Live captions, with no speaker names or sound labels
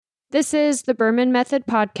This is the Berman Method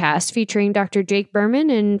podcast featuring Dr. Jake Berman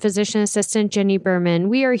and physician assistant Jenny Berman.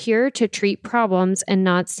 We are here to treat problems and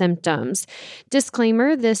not symptoms.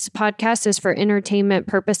 Disclaimer, this podcast is for entertainment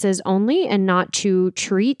purposes only and not to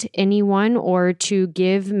treat anyone or to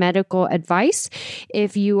give medical advice.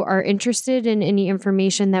 If you are interested in any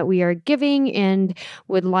information that we are giving and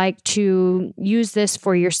would like to use this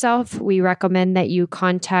for yourself, we recommend that you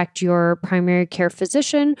contact your primary care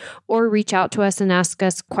physician or reach out to us and ask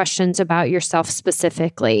us questions about yourself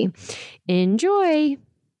specifically. Enjoy.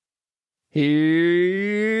 Here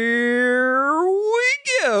we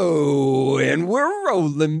go. And we're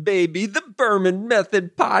rolling, baby. The Berman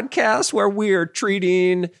Method podcast, where we are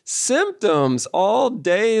treating symptoms all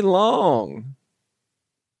day long.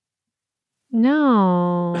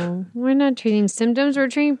 No, we're not treating symptoms. We're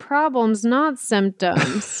treating problems, not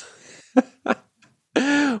symptoms.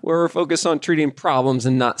 Where we're focused on treating problems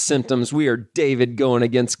and not symptoms. We are David going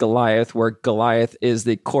against Goliath, where Goliath is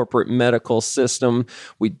the corporate medical system.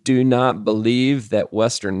 We do not believe that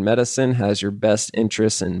Western medicine has your best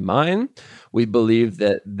interests in mind. We believe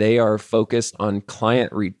that they are focused on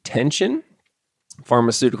client retention.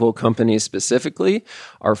 Pharmaceutical companies specifically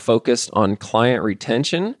are focused on client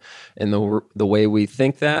retention. And the way we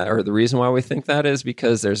think that, or the reason why we think that, is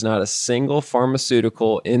because there's not a single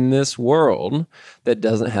pharmaceutical in this world that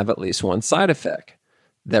doesn't have at least one side effect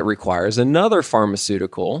that requires another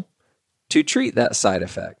pharmaceutical to treat that side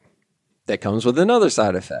effect that comes with another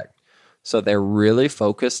side effect. So they're really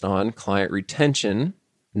focused on client retention,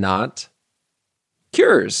 not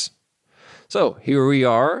cures. So here we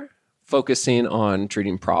are, focusing on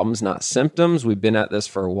treating problems, not symptoms. We've been at this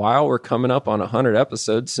for a while. We're coming up on 100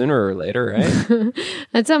 episodes sooner or later, right?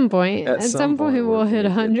 At some point. At some point we'll hit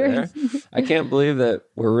 100. I can't believe that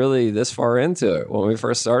we're really this far into it. When we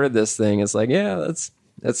first started this thing, it's like, yeah, let's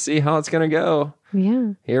see how it's going to go.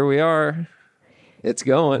 Yeah. Here we are. It's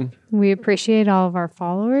going. We appreciate all of our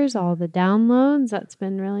followers, all the downloads. That's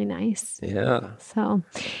been really nice. Yeah. So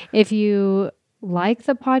if you like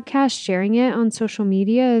the podcast, sharing it on social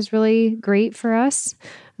media is really great for us.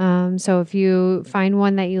 So if you find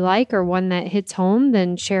one that you like or one that hits home,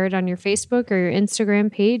 then share it on your Facebook or your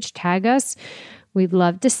Instagram page. Tag us. We'd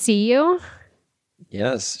love to see you.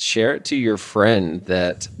 Yes. Share it to your friend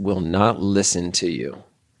that will not listen to you.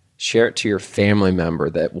 Share it to your family member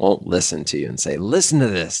that won't listen to you and say, listen to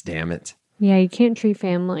this, damn it. Yeah, you can't treat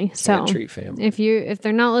family. Can't treat family. If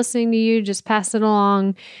they're not listening to you, just pass it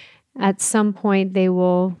along. At some point, they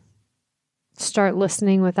will start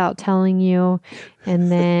listening without telling you, and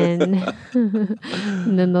then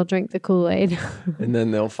and then they'll drink the Kool-Aid. And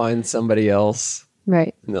then they'll find somebody else.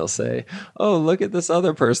 Right. And they'll say, oh, look at this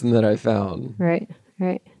other person that I found. Right.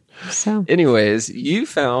 So anyways, you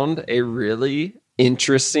found a really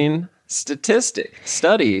interesting statistic.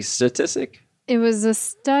 It was a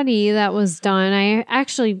study that was done. I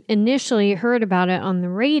actually initially heard about it on the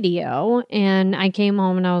radio, and I came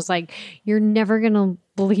home and I was like, you're never going to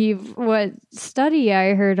believe what study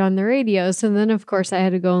I heard on the radio. So then, of course, I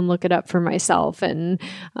had to go and look it up for myself and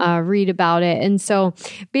read about it. And so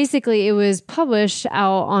basically, it was published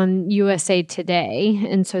out on USA Today.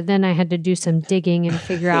 And so then I had to do some digging and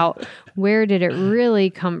figure out where did it really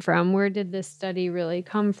come from? Where did this study really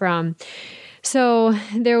come from? So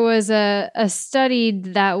there was a study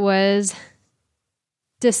that was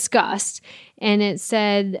discussed, and it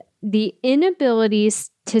said the inability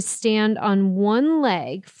to stand on one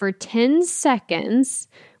leg for 10 seconds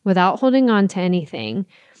without holding on to anything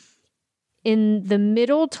in the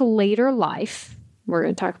middle to later life, we're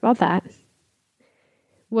going to talk about that,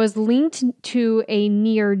 was linked to a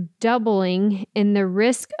near doubling in the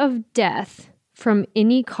risk of death from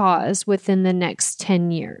any cause within the next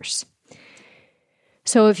 10 years.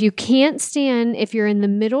 So if you can't stand, if you're in the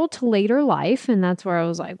middle to later life, and that's where I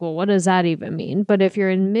was like, well, what does that even mean? But if you're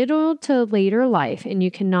in middle to later life and you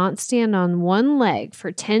cannot stand on one leg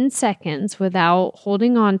for 10 seconds without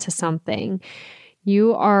holding on to something,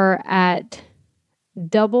 you are at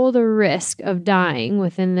double the risk of dying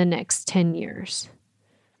within the next 10 years.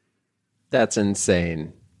 That's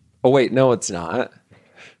insane. Oh, wait, no, it's not.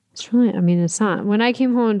 It's really, it's not. When I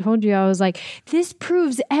came home and told you, I was like, this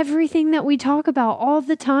proves everything that we talk about all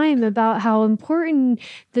the time about how important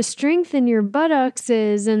the strength in your buttocks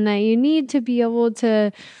is and that you need to be able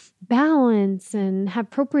to balance and have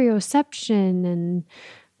proprioception and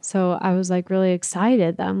So I was like really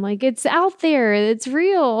excited. I'm like, it's out there. It's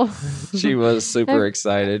real. She was super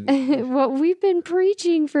excited. What we've been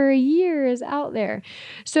preaching for a year is out there.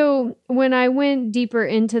 So when I went deeper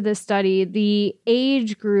into the study, the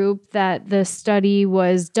age group that the study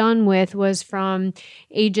was done with was from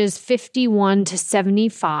ages 51 to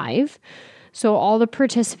 75. So all the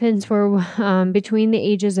participants were between the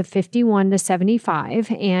ages of 51 to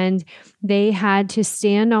 75, and they had to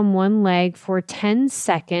stand on one leg for 10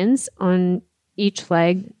 seconds on each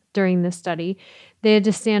leg during the study. They had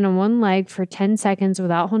to stand on one leg for 10 seconds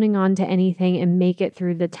without holding on to anything and make it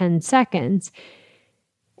through the 10 seconds.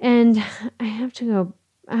 And I'd have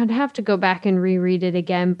to go back and reread it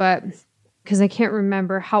again, but because I can't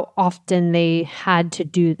remember how often they had to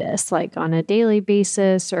do this, like on a daily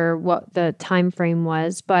basis or what the time frame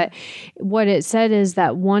was. But what it said is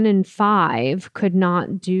that 1 in 5 could not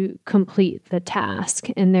complete the task.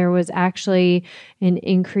 And there was actually an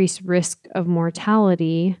increased risk of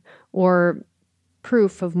mortality or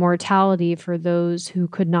proof of mortality for those who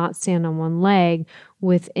could not stand on one leg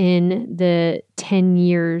within the 10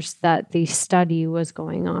 years that the study was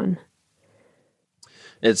going on.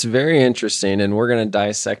 It's very interesting, and we're going to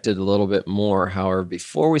dissect it a little bit more. However,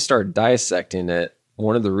 before we start dissecting it,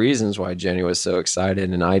 one of the reasons why Jenny was so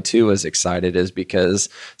excited, and I too was excited, is because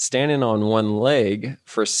standing on one leg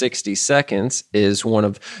for 60 seconds is one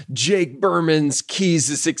of Jake Berman's keys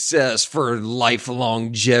to success for life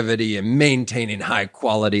longevity and maintaining high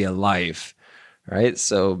quality of life. Right?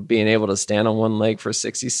 So being able to stand on one leg for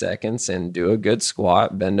 60 seconds and do a good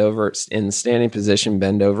squat, bend over in standing position,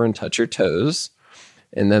 bend over and touch your toes.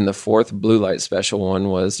 And then the fourth blue light special one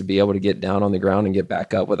was to be able to get down on the ground and get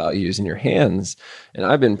back up without using your hands. And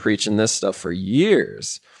I've been preaching this stuff for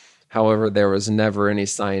years. However, there was never any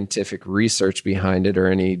scientific research behind it or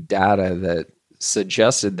any data that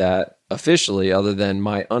suggested that officially, other than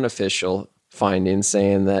my unofficial findings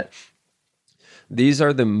saying that these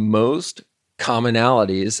are the most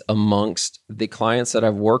commonalities amongst the clients that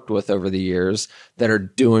I've worked with over the years that are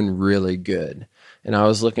doing really good. And I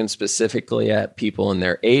was looking specifically at people in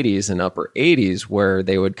their 80s and upper 80s where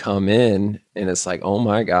they would come in and it's like, oh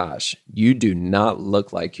my gosh, you do not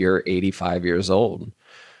look like you're 85 years old.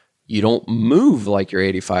 You don't move like you're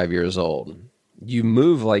 85 years old. You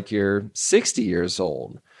move like you're 60 years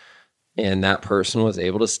old. And that person was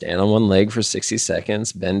able to stand on one leg for 60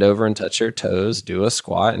 seconds, bend over and touch their toes, do a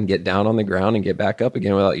squat and get down on the ground and get back up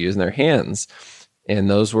again without using their hands. And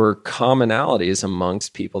those were commonalities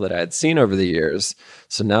amongst people that I had seen over the years.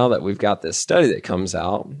 So now that we've got this study that comes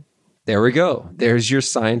out, there we go. There's your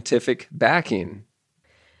scientific backing.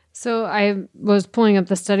 So I was pulling up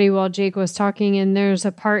the study while Jake was talking, and there's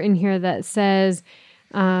a part in here that says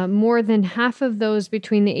more than half of those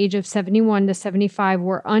between the age of 71 to 75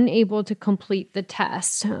 were unable to complete the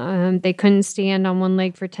test. They couldn't stand on one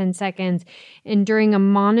leg for 10 seconds. And during a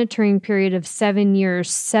monitoring period of 7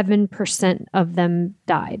 years, 7% of them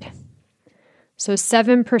died. So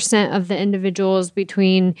 7% of the individuals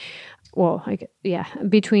between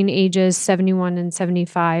ages 71 and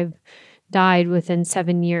 75 died within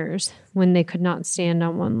 7 years when they could not stand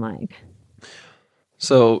on one leg.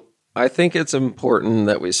 So I think it's important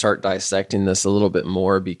that we start dissecting this a little bit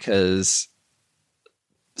more, because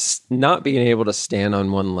not being able to stand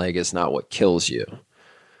on one leg is not what kills you.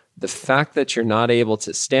 The fact that you're not able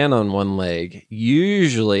to stand on one leg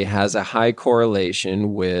usually has a high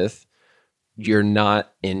correlation with you're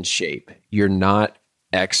not in shape. You're not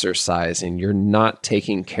exercising. You're not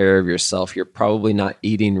taking care of yourself. You're probably not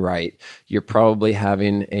eating right. You're probably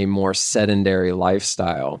having a more sedentary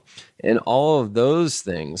lifestyle. And all of those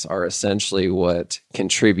things are essentially what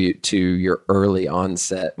contribute to your early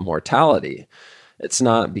onset mortality. It's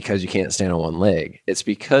not because you can't stand on one leg. It's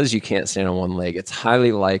because you can't stand on one leg. It's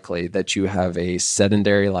highly likely that you have a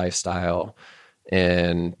sedentary lifestyle,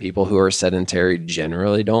 and people who are sedentary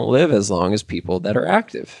generally don't live as long as people that are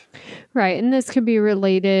active. Right. And this could be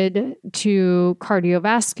related to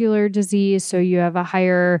cardiovascular disease. So you have a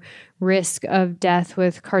higher risk of death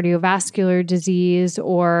with cardiovascular disease,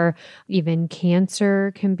 or even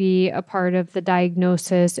cancer can be a part of the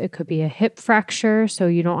diagnosis. It could be a hip fracture. So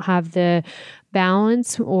you don't have the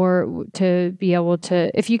balance or to be able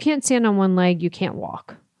to, if you can't stand on one leg, you can't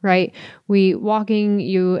walk, right?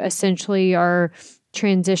 You essentially are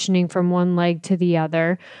transitioning from one leg to the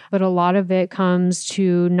other, but a lot of it comes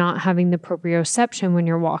to not having the proprioception when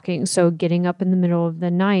you're walking. So getting up in the middle of the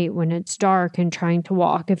night when it's dark and trying to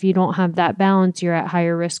walk, if you don't have that balance, you're at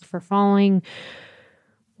higher risk for falling.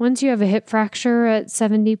 Once you have a hip fracture at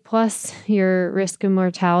 70 plus, your risk of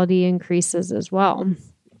mortality increases as well.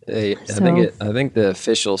 I think the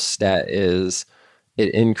official stat is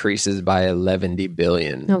it increases by 11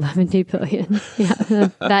 billion. 11 billion. Yeah,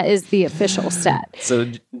 that is the official stat.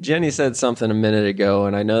 So Jenny said something a minute ago,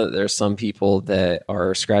 and I know that there's some people that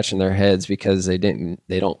are scratching their heads because they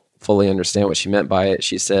don't fully understand what she meant by it.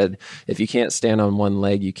 She said, if you can't stand on one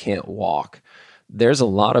leg, you can't walk. There's a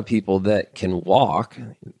lot of people that can walk.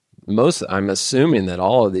 I'm assuming that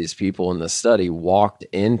all of these people in the study walked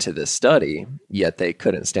into the study, yet they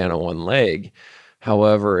couldn't stand on one leg.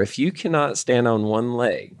 However, if you cannot stand on one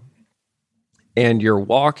leg and you're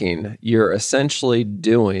walking, you're essentially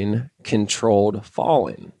doing controlled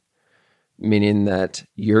falling, meaning that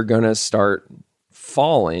you're going to start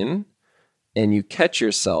falling and you catch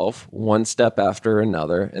yourself one step after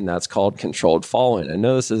another, and that's called controlled falling. I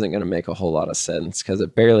know this isn't going to make a whole lot of sense because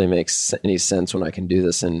it barely makes any sense when I can do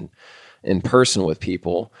this in person with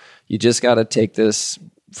people. You just got to take this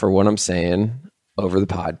for what I'm saying over the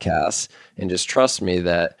podcast and just trust me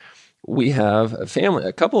that we have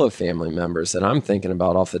a couple of family members that I'm thinking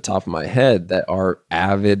about off the top of my head that are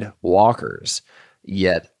avid walkers.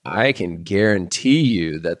 Yet I can guarantee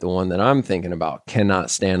you that the one that I'm thinking about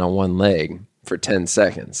cannot stand on one leg for 10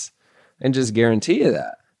 seconds, and just guarantee you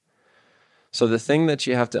that. So the thing that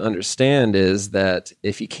you have to understand is that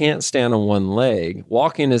if you can't stand on one leg,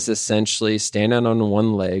 walking is essentially standing on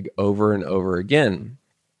one leg over and over again.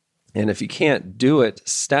 And if you can't do it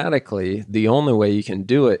statically, the only way you can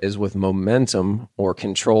do it is with momentum, or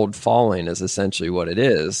controlled falling is essentially what it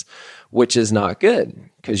is, which is not good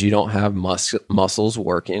because you don't have muscles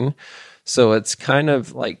working. So it's kind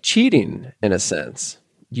of like cheating in a sense.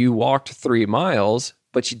 You walked 3 miles,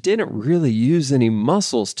 but you didn't really use any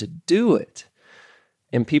muscles to do it.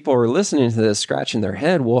 And people are listening to this scratching their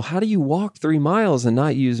head. Well, how do you walk 3 miles and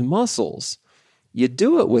not use muscles? You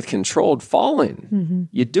do it with controlled falling. Mm-hmm.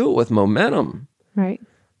 You do it with momentum. Right.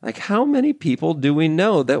 Like, how many people do we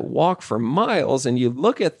know that walk for miles and you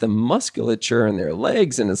look at the musculature in their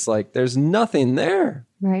legs and it's like there's nothing there.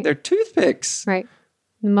 Right. They're toothpicks. Right.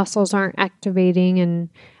 The muscles aren't activating and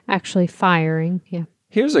actually firing. Yeah.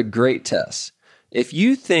 Here's a great test. If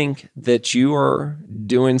you think that you are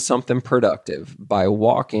doing something productive by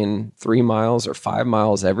walking 3 miles or 5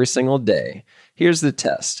 miles every single day, here's the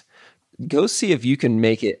test. Go see if you can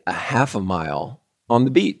make it a half a mile on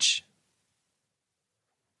the beach.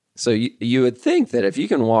 So you would think that if you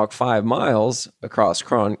can walk 5 miles across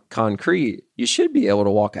concrete, you should be able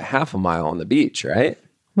to walk a half a mile on the beach, right?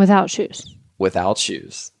 Without shoes. Without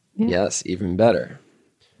shoes. Yeah. Yes, even better.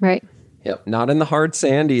 Right. Yep. Not in the hard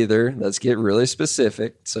sand either. Let's get really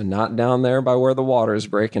specific. So not down there by where the water is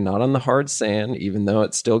breaking, not on the hard sand, even though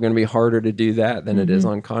it's still going to be harder to do that than it is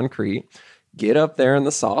on concrete. Get up there in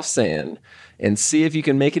the soft sand and see if you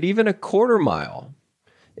can make it even a quarter mile.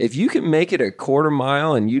 If you can make it a quarter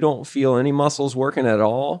mile and you don't feel any muscles working at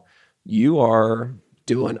all, you are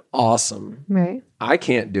doing awesome. Right. I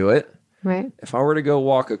can't do it. Right. If I were to go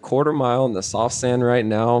walk a quarter mile in the soft sand right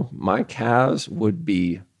now, my calves would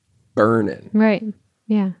be burning. Right.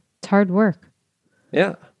 Yeah. It's hard work.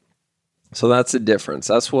 Yeah. So that's the difference.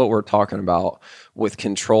 That's what we're talking about with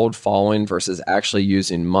controlled falling versus actually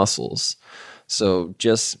using muscles. So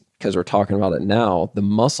just because we're talking about it now, the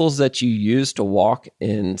muscles that you use to walk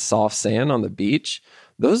in soft sand on the beach,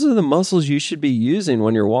 those are the muscles you should be using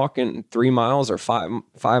when you're walking 3 miles or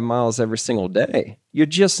 5 miles every single day. You're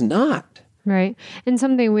just not. Right. And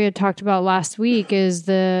something we had talked about last week is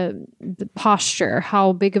the posture,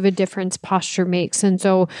 how big of a difference posture makes. And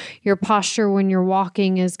so your posture when you're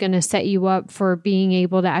walking is going to set you up for being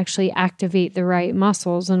able to actually activate the right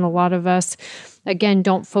muscles. And a lot of us, again,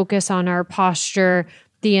 don't focus on our posture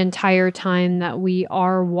the entire time that we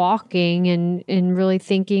are walking and really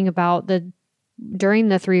thinking about during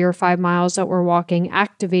the 3 or 5 miles that we're walking,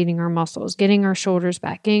 activating our muscles, getting our shoulders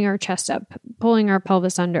back, getting our chest up, pulling our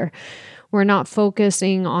pelvis under. We're not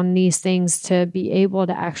focusing on these things to be able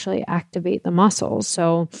to actually activate the muscles.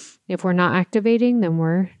 So if we're not activating, then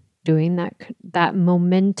we're doing that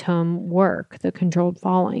momentum work, the controlled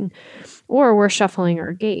falling, or we're shuffling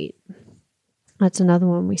our gait. That's another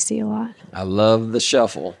one we see a lot. I love the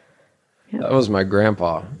shuffle. Yep. That was my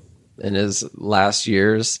grandpa in his last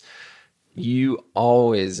years. You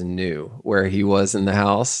always knew where he was in the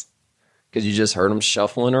house because you just heard him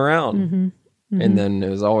shuffling around. Mm-hmm. Mm-hmm. And then it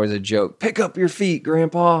was always a joke, pick up your feet,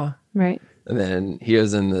 Grandpa. Right. And then he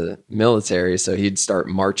was in the military, so he'd start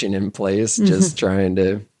marching in place, just trying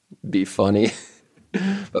to be funny.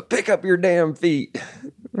 But pick up your damn feet.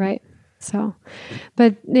 Right. So,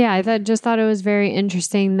 but yeah, I just thought it was very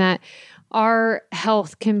interesting that our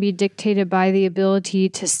health can be dictated by the ability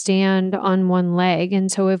to stand on one leg. And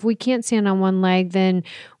so if we can't stand on one leg, then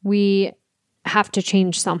we have to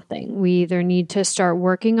change something. We either need to start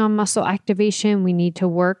working on muscle activation, we need to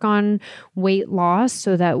work on weight loss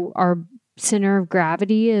so that our center of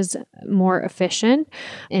gravity is more efficient.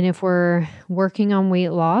 And if we're working on weight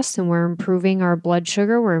loss and we're improving our blood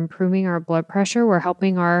sugar, we're improving our blood pressure, we're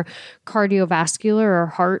helping our cardiovascular or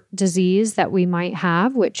heart disease that we might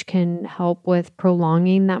have, which can help with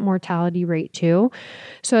prolonging that mortality rate too.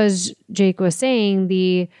 So as Jake was saying,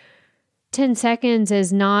 the 10 seconds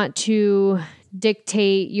is not to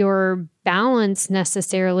dictate your balance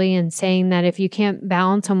necessarily and saying that if you can't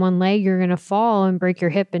balance on one leg, you're going to fall and break your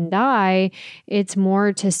hip and die. It's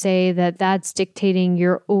more to say that that's dictating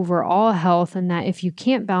your overall health, and that if you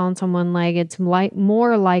can't balance on one leg, it's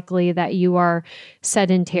more likely that you are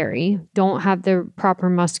sedentary, don't have the proper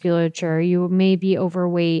musculature, you may be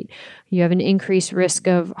overweight, you have an increased risk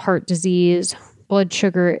of heart disease, blood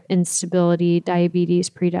sugar instability, diabetes,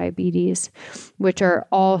 prediabetes, which are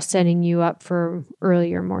all setting you up for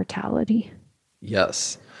earlier mortality.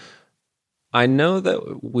 Yes. I know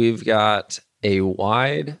that we've got a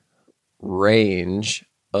wide range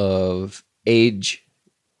of age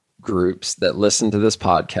groups that listen to this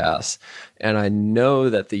podcast, and I know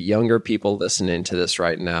that the younger people listening to this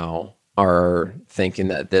right now are thinking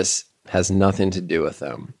that this has nothing to do with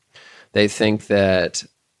them. They think that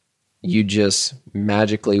you just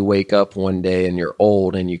magically wake up one day and you're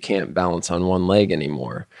old and you can't balance on one leg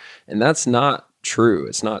anymore. And that's not true.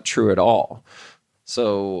 It's not true at all.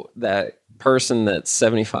 So that person that's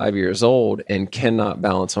 75 years old and cannot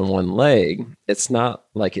balance on one leg, it's not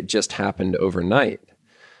like it just happened overnight.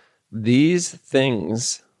 These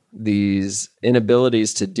things, these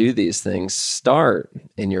inabilities to do these things start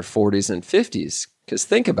in your 40s and 50s. Because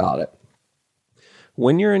think about it.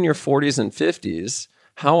 When you're in your 40s and 50s,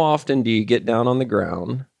 how often do you get down on the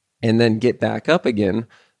ground and then get back up again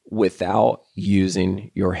without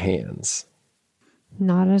using your hands?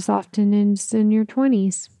 Not as often as in your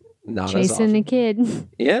 20s. Not chasing as often. a kid.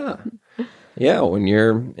 Yeah. Yeah. When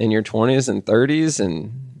you're in your 20s and 30s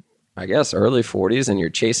and I guess early 40s and you're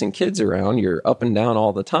chasing kids around, you're up and down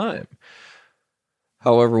all the time.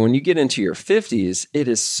 However, when you get into your 50s, it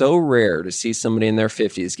is so rare to see somebody in their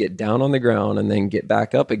 50s get down on the ground and then get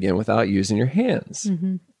back up again without using your hands.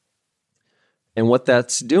 Mm-hmm. And what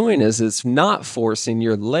that's doing is it's not forcing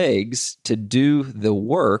your legs to do the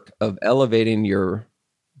work of elevating your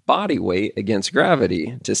body weight against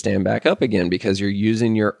gravity to stand back up again, because you're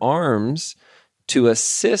using your arms to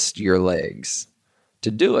assist your legs to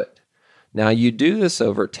do it. Now, you do this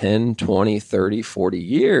over 10, 20, 30, 40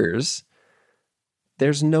 years.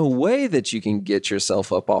 There's no way that you can get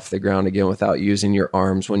yourself up off the ground again without using your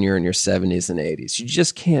arms when you're in your 70s and 80s. You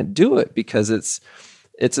just can't do it, because it's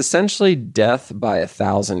essentially death by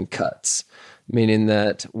 1,000 cuts, meaning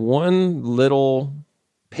that one little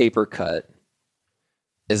paper cut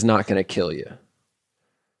is not going to kill you.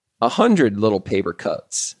 100 little paper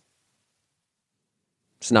cuts,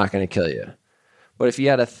 it's not going to kill you. But if you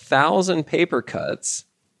had 1,000 paper cuts,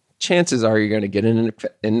 chances are you're going to get an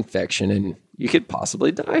infection and you could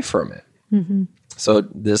possibly die from it. Mm-hmm. So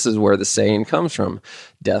this is where the saying comes from,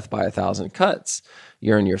 death by 1,000 cuts.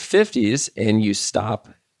 You're in your 50s and you stop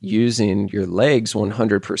using your legs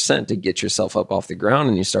 100% to get yourself up off the ground,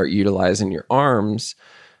 and you start utilizing your arms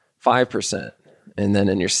 5%. And then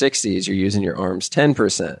in your 60s, you're using your arms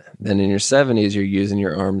 10%. Then in your 70s, you're using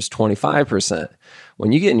your arms 25%.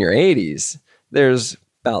 When you get in your 80s, there's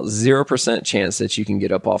about 0% chance that you can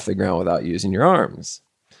get up off the ground without using your arms.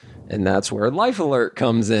 And that's where Life Alert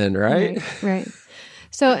comes in, right? Right.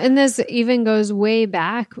 So, and this even goes way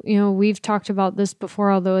back. You know, we've talked about this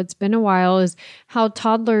before, although it's been a while, is how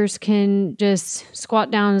toddlers can just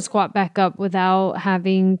squat down and squat back up without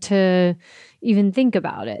having to even think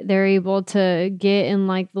about it. They're able to get in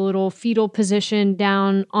like the little fetal position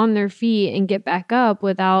down on their feet and get back up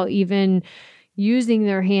without even using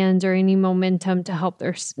their hands or any momentum to help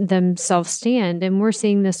themselves stand. And we're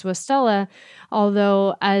seeing this with Stella,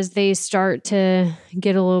 although as they start to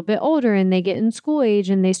get a little bit older and they get in school age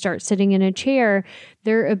and they start sitting in a chair,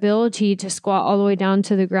 their ability to squat all the way down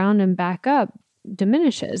to the ground and back up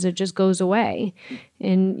diminishes. It just goes away.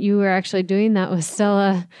 And you were actually doing that with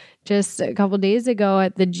Stella just a couple of days ago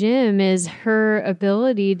at the gym. Is her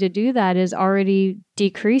ability to do that is already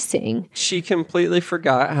decreasing. She completely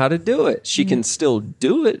forgot how to do it. She can still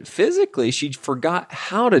do it physically. She forgot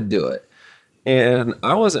how to do it. And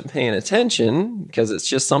I wasn't paying attention because it's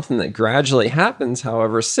just something that gradually happens.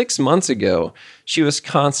 However, 6 months ago, she was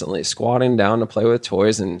constantly squatting down to play with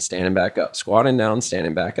toys and standing back up, squatting down,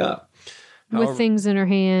 standing back up. With things in her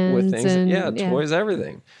hands. With things, toys,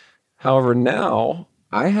 everything. However, now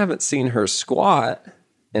I haven't seen her squat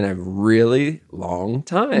in a really long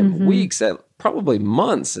time, weeks, probably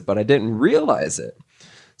months, but I didn't realize it.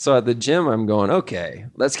 So at the gym, I'm going, okay,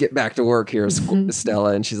 let's get back to work here,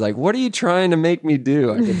 Stella. And she's like, what are you trying to make me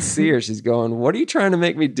do? I can see her. She's going, what are you trying to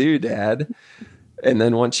make me do, Dad? And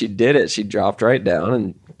then once she did it, she dropped right down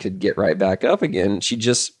and could get right back up again. She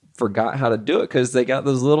just forgot how to do it because they got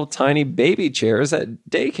those little tiny baby chairs at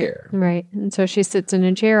daycare. Right. And so she sits in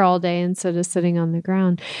a chair all day instead of sitting on the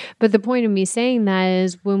ground. But the point of me saying that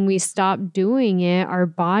is when we stop doing it, our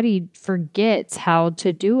body forgets how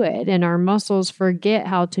to do it and our muscles forget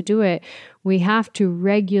how to do it. We have to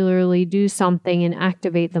regularly do something and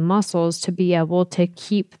activate the muscles to be able to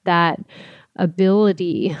keep that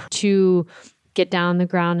ability to get down on the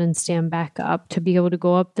ground and stand back up, to be able to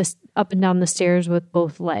go up and down the stairs with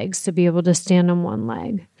both legs, to be able to stand on one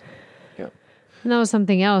leg. Yeah. And that was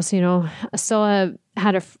something else, Stella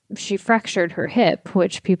she fractured her hip,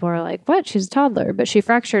 which people are like, what? She's a toddler. But she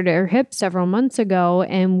fractured her hip several months ago.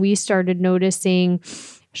 And we started noticing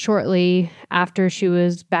shortly after she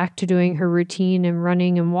was back to doing her routine and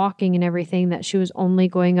running and walking and everything that she was only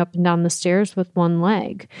going up and down the stairs with one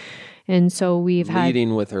leg. And so we've had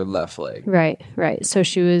leading with her left leg. Right. So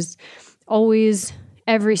she was always,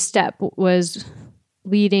 every step was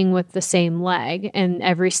leading with the same leg, and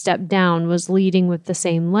every step down was leading with the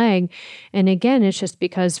same leg. And again, it's just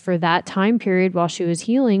because for that time period while she was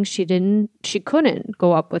healing, she couldn't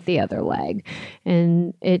go up with the other leg.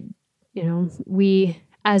 And we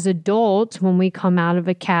as adults, when we come out of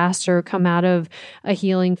a cast or come out of a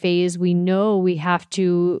healing phase, we know we have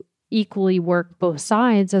to equally work both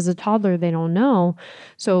sides. As a toddler, they don't know.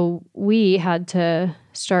 So we had to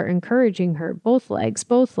start encouraging her, both legs.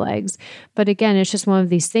 But again, it's just one of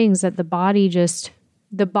these things that the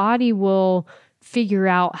body will figure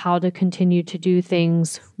out how to continue to do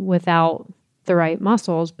things without the right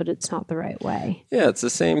muscles, but it's not the right way. Yeah, it's the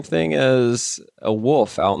same thing as a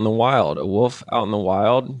wolf out in the wild. A wolf out in the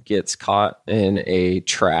wild gets caught in a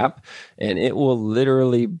trap, and it will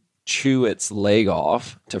literally chew its leg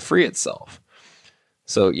off to free itself.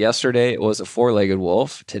 So yesterday it was a 4-legged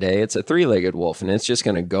wolf. Today it's a 3-legged wolf, and it's just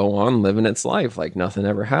going to go on living its life like nothing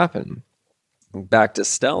ever happened. Back to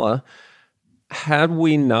Stella. Had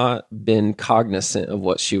we not been cognizant of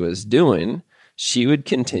what she was doing, she would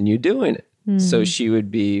continue doing it. So she would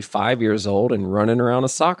be 5 years old and running around a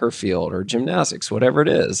soccer field or gymnastics, whatever it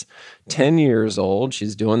is. 10 years old,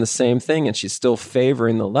 she's doing the same thing and she's still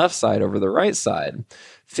favoring the left side over the right side.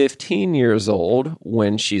 15 years old,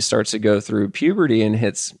 when she starts to go through puberty and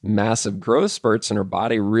hits massive growth spurts and her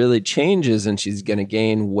body really changes and she's going to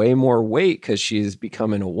gain way more weight because she's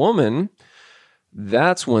becoming a woman,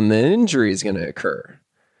 that's when the injury is going to occur.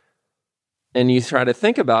 And you try to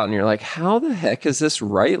think about it and you're like, how the heck is this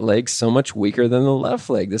right leg so much weaker than the left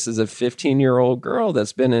leg? This is a 15-year-old girl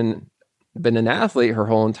that's been an athlete her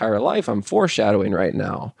whole entire life. I'm foreshadowing right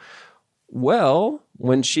now. Well,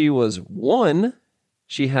 when she was 1,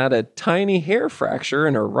 she had a tiny hair fracture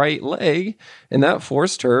in her right leg, and that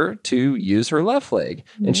forced her to use her left leg.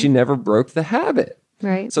 And she never broke the habit.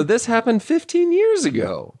 Right. So this happened 15 years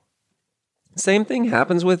ago. Same thing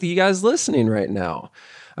happens with you guys listening right now.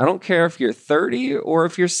 I don't care if you're 30 or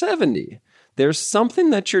if you're 70. There's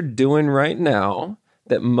something that you're doing right now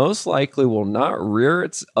that most likely will not rear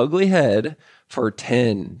its ugly head for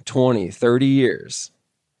 10, 20, 30 years.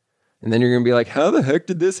 And then you're going to be like, how the heck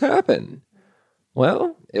did this happen?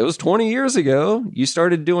 Well, it was 20 years ago. You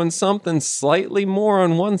started doing something slightly more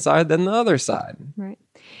on one side than the other side. Right.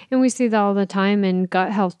 And we see that all the time in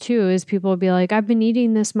gut health too, is people will be like, I've been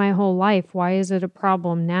eating this my whole life. Why is it a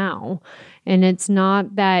problem now? And it's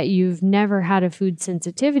not that you've never had a food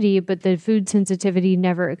sensitivity, but the food sensitivity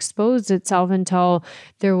never exposed itself until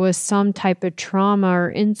there was some type of trauma or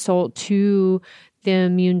insult to the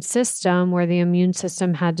immune system where the immune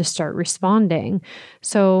system had to start responding.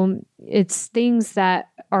 So it's things that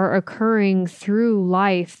are occurring through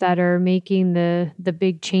life that are making the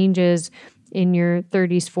big changes in your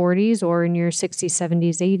 30s, 40s, or in your 60s,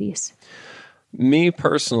 70s, 80s? Me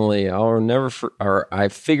personally, I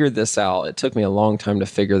figured this out. It took me a long time to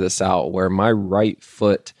figure this out, where my right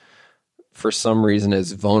foot, for some reason,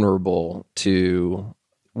 is vulnerable to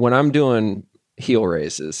when I'm doing heel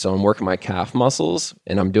raises. So I'm working my calf muscles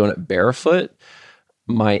and I'm doing it barefoot.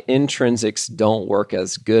 My intrinsics don't work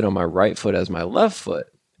as good on my right foot as my left foot.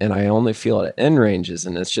 And I only feel it at end ranges.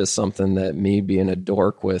 And it's just something that me being a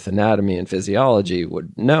dork with anatomy and physiology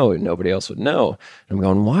would know. Nobody else would know. And I'm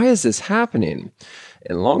going, why is this happening?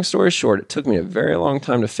 And long story short, it took me a very long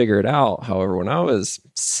time to figure it out. However, when I was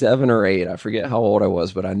 7 or 8, I forget how old I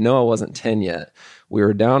was, but I know I wasn't 10 yet. We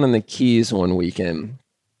were down in the Keys one weekend.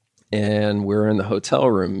 and we're in the hotel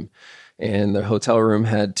room. And the hotel room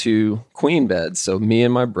had 2 queen beds. So me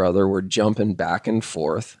and my brother were jumping back and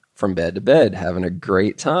forth from bed to bed, having a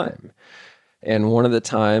great time. And one of the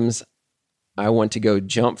times I went to go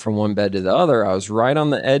jump from one bed to the other, I was right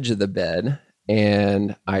on the edge of the bed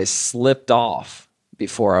and I slipped off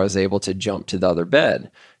before I was able to jump to the other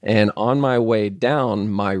bed. And on my way down,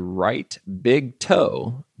 my right big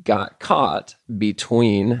toe got caught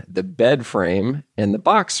between the bed frame and the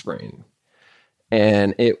box spring.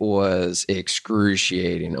 And it was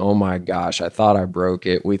excruciating. Oh my gosh, I thought I broke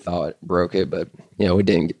it. We thought broke it, but we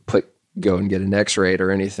didn't go and get an x-ray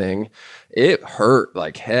or anything. It hurt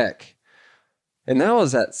like heck. And that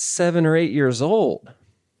was at 7 or 8 years old.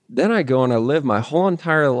 Then I go and I live my whole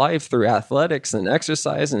entire life through athletics and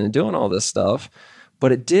exercising and doing all this stuff,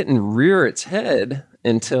 but it didn't rear its head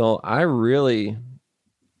until I really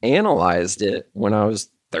analyzed it when I was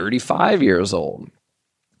 35 years old.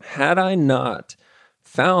 Had I not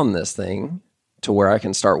found this thing to where I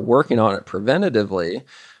can start working on it preventatively,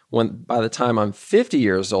 by the time I'm 50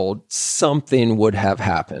 years old, something would have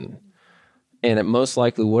happened. And it most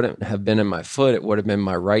likely wouldn't have been in my foot. It would have been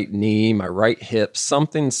my right knee, my right hip,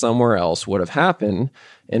 something somewhere else would have happened.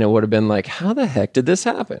 And it would have been like, how the heck did this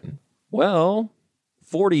happen? Well,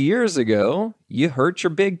 40 years ago, you hurt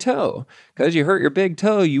your big toe. Because you hurt your big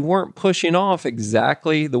toe, you weren't pushing off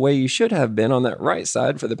exactly the way you should have been on that right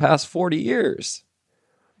side for the past 40 years.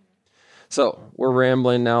 So we're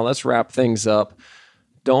rambling now. Let's wrap things up.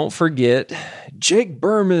 Don't forget Jake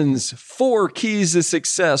Berman's 4 keys to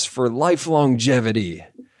success for life longevity.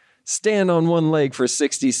 Stand on one leg for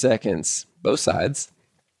 60 seconds, both sides.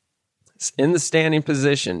 In the standing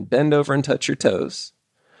position, bend over and touch your toes.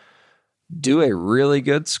 Do a really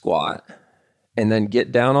good squat, and then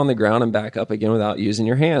get down on the ground and back up again without using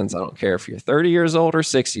your hands. I don't care if you're 30 years old or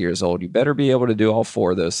 60 years old. You better be able to do all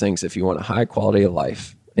 4 of those things if you want a high quality of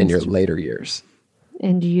life in your later years.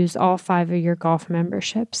 And use all 5 of your golf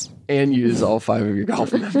memberships. That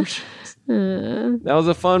was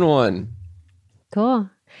a fun one. Cool.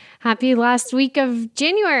 Happy last week of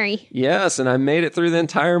January. Yes, and I made it through the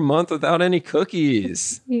entire month without any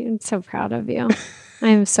cookies. I'm so proud of you. I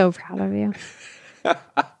am so proud of you.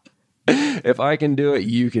 If I can do it,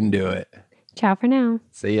 you can do it. Ciao for now.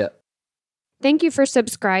 See ya. Thank you for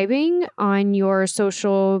subscribing on your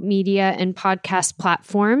social media and podcast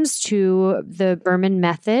platforms to the Berman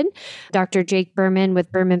Method. Dr. Jake Berman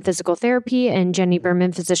with Berman Physical Therapy and Jenny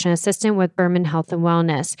Berman, Physician Assistant with Berman Health and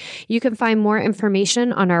Wellness. You can find more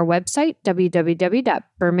information on our website,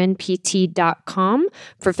 www.bermanpt.com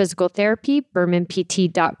for physical therapy,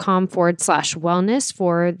 bermanpt.com/wellness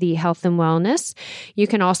for the health and wellness. You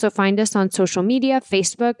can also find us on social media,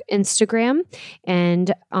 Facebook, Instagram,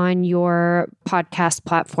 and on your podcast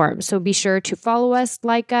platform. So be sure to follow us,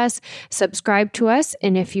 like us, subscribe to us.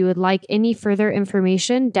 And if you would like any further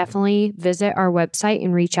information, definitely visit our website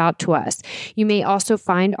and reach out to us. You may also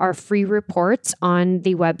find our free reports on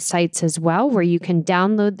the websites as well, where you can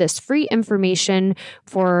download this free information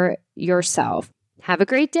for yourself. Have a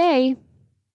great day.